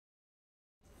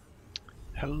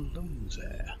Hello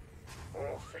there.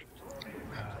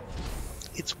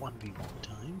 It's 1v1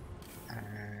 time,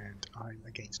 and I'm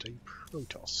against a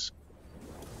Protoss.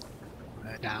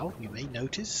 Now, you may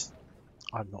notice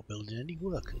I'm not building any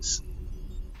workers,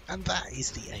 and that is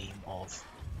the aim of...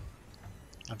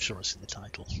 I'm sure it's in the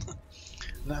title.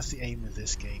 That's the aim of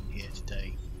this game here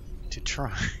today, to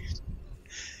try...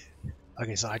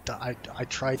 Okay, so I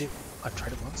tried it. I've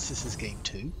tried it once. This is game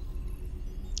 2,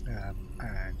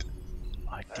 and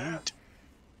I did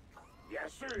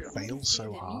fail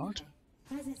so hard.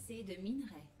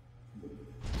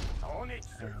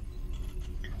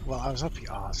 Well, I was up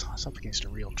against a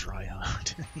real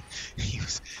tryhard. He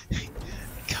was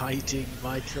kiting,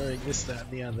 throwing this, that,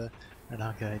 and the other, and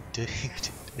I'm going, dude.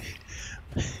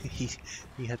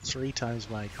 He had 3 times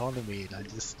my economy, and I'm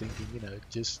just thinking, you know,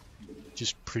 just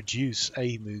produce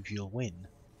a move, you'll win.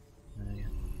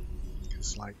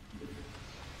 It's like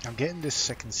I'm getting this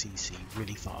second CC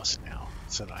really fast now,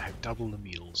 so that I have double the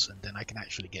mules, and then I can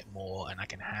actually get more, and I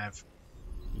can have,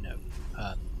 you know,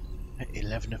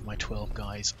 11 of my 12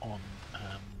 guys on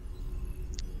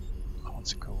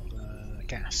what's it called,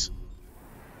 gas.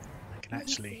 I can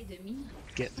actually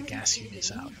get the gas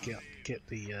units out, get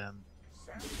the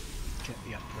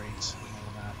upgrades and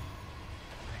all that.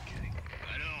 Okay.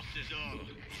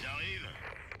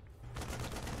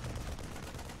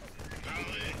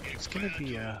 It's going to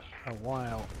be a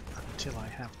while until I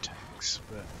have tanks,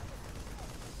 but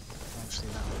actually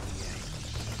that will be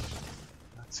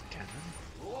that's a cannon.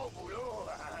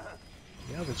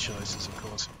 The other choice is of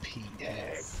course a PA.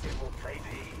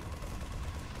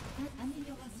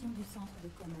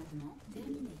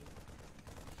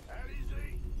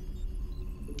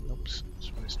 Oops, I'm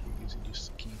supposed to be using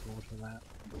just the keyboard for that.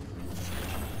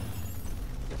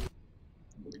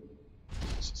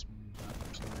 Let's just move that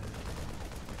up to there.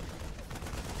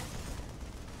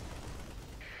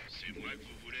 C'est moi que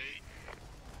vous voulez?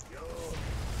 Yo!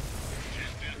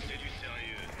 J'espère que c'est du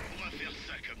sérieux. On va faire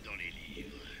ça comme dans les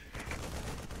livres.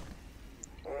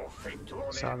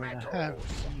 So I'm going to have a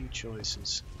few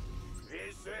choices.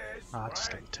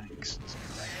 Just get tanks.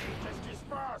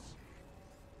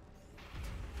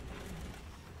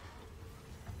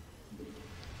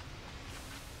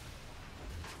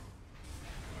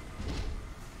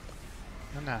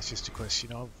 And now it's just a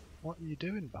question of, what are you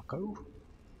doing, bucko?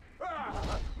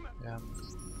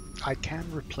 I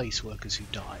can replace workers who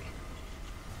die.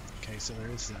 Okay, so there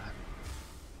is that.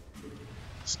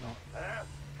 It's not...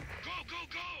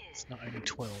 It's not only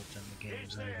 12, then the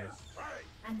game's over.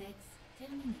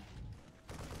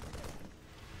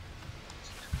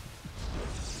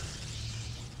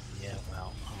 Yeah,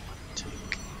 well, I'll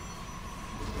take...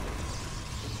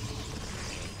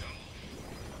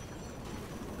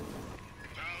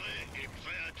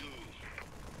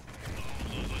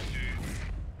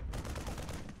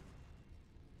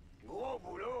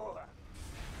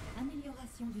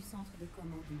 Amélioration du centre de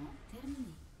commandement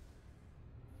terminée.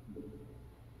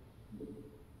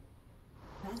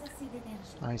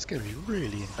 It's going to be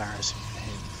really embarrassing for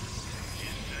him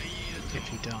if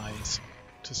he dies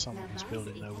to someone who's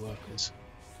building no workers.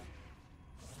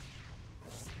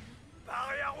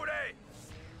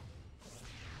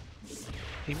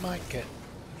 He might get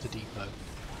the depot.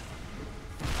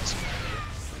 That's an area.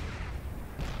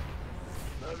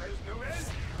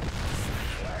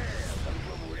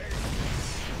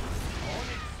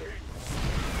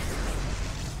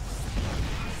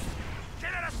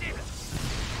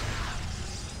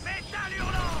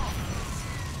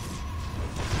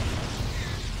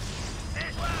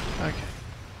 Okay,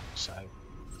 so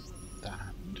that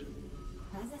happened.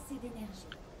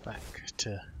 Back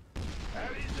to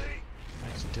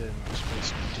doing what I'm supposed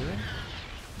to be doing.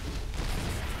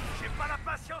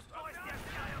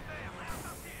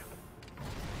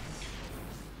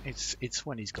 It's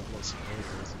when he's got lots of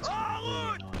workers, it's going to be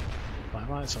really annoying. But I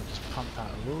might as well just pump out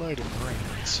a load of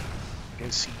marines and go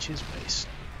siege his base.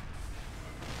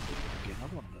 Get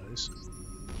another one of those.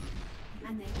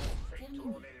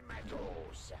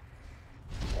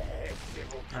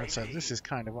 Alright, so this is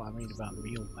kind of what I mean about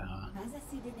mule power.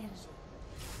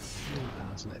 Mule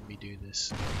power's letting me do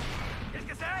this. We've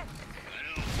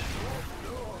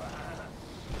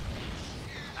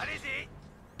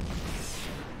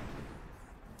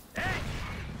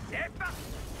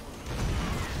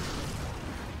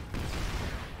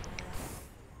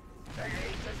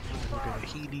got a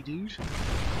Healy dude.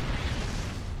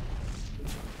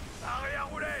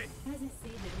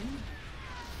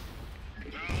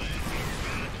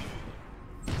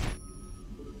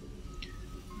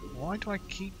 Why do I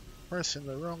keep pressing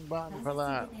the wrong button for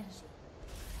that?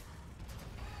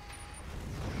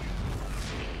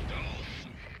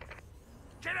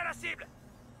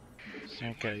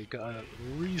 Okay, you've got a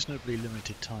reasonably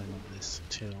limited time on this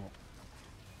till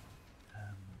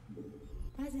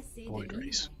Pas assez Void de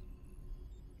Race. minerais.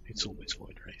 It's always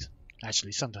Void Race.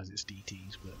 Actually, sometimes it's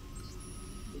DTs, but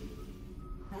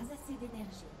Pas assez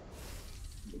d'énergie.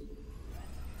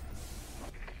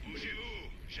 Bougez-vous,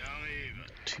 j'arrive.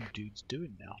 two dudes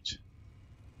doing that.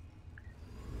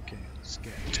 Okay, let's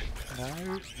get.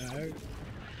 No, no.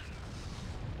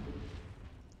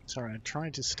 Sorry, I'm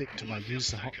trying to stick to On my va faire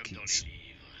use the ça comme dans hotkeys. les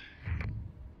livres.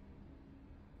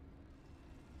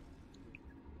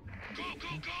 Go,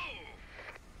 go, go!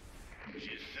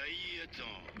 J'ai failli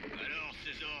attendre. Alors,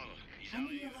 ces ordres, ils arrivent.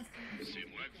 Amélioration du C'est centre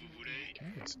moi de que vous commandement. voulez.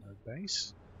 Okay, there's no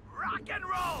base. Rock and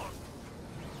roll!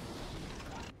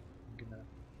 I'm gonna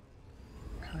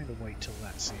kind of wait till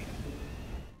that's in.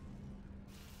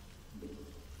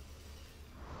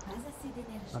 Pas assez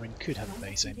d'énergie. I mean, could have a Pas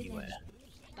base assez anywhere. d'énergie.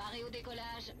 Paré au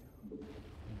décollage. At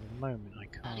the moment, I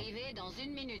Arrivé dans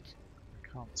 1 minute.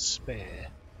 can't spare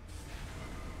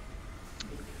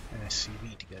an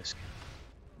SCV to go scan.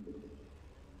 I'm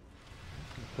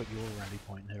gonna put your rally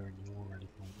point there and your rally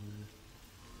point there.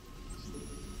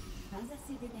 Pas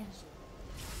assez d'énergie.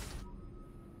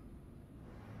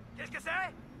 Qu'est-ce que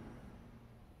c'est?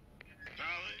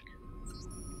 Parlez.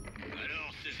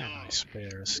 Alors, ces Can I ordres.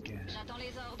 spare a scan? J'attends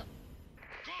les ordres.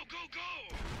 Go, go,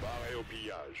 go! Barré au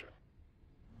pillage.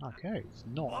 Okay, it's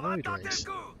not On va Void tenter Race.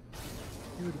 le coup!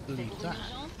 Who would have believed Pour une that?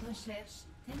 urgence, Recherche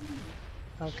terminée.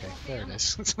 Okay, there it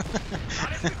is.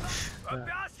 Allez, that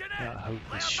opérationnel! hope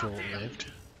Prêt is à short-lived.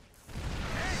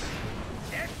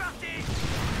 C'est parti!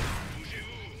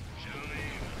 Bougez-vous,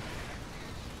 j'arrive.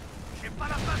 J'ai pas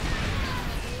la face.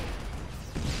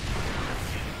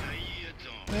 J'ai failli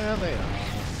attendre. There they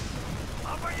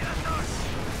are. Envoyez la sauce!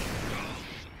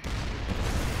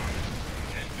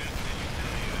 J'espère que c'est du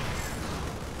sérieux.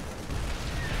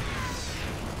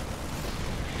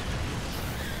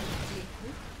 Les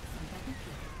troupes sont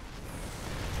attaquées.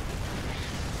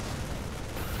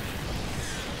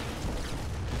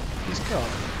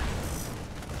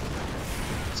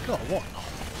 He's got what?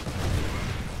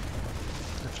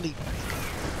 A fleet breaker.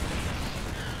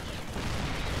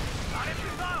 Allez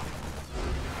plus fort!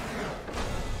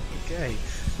 Okay.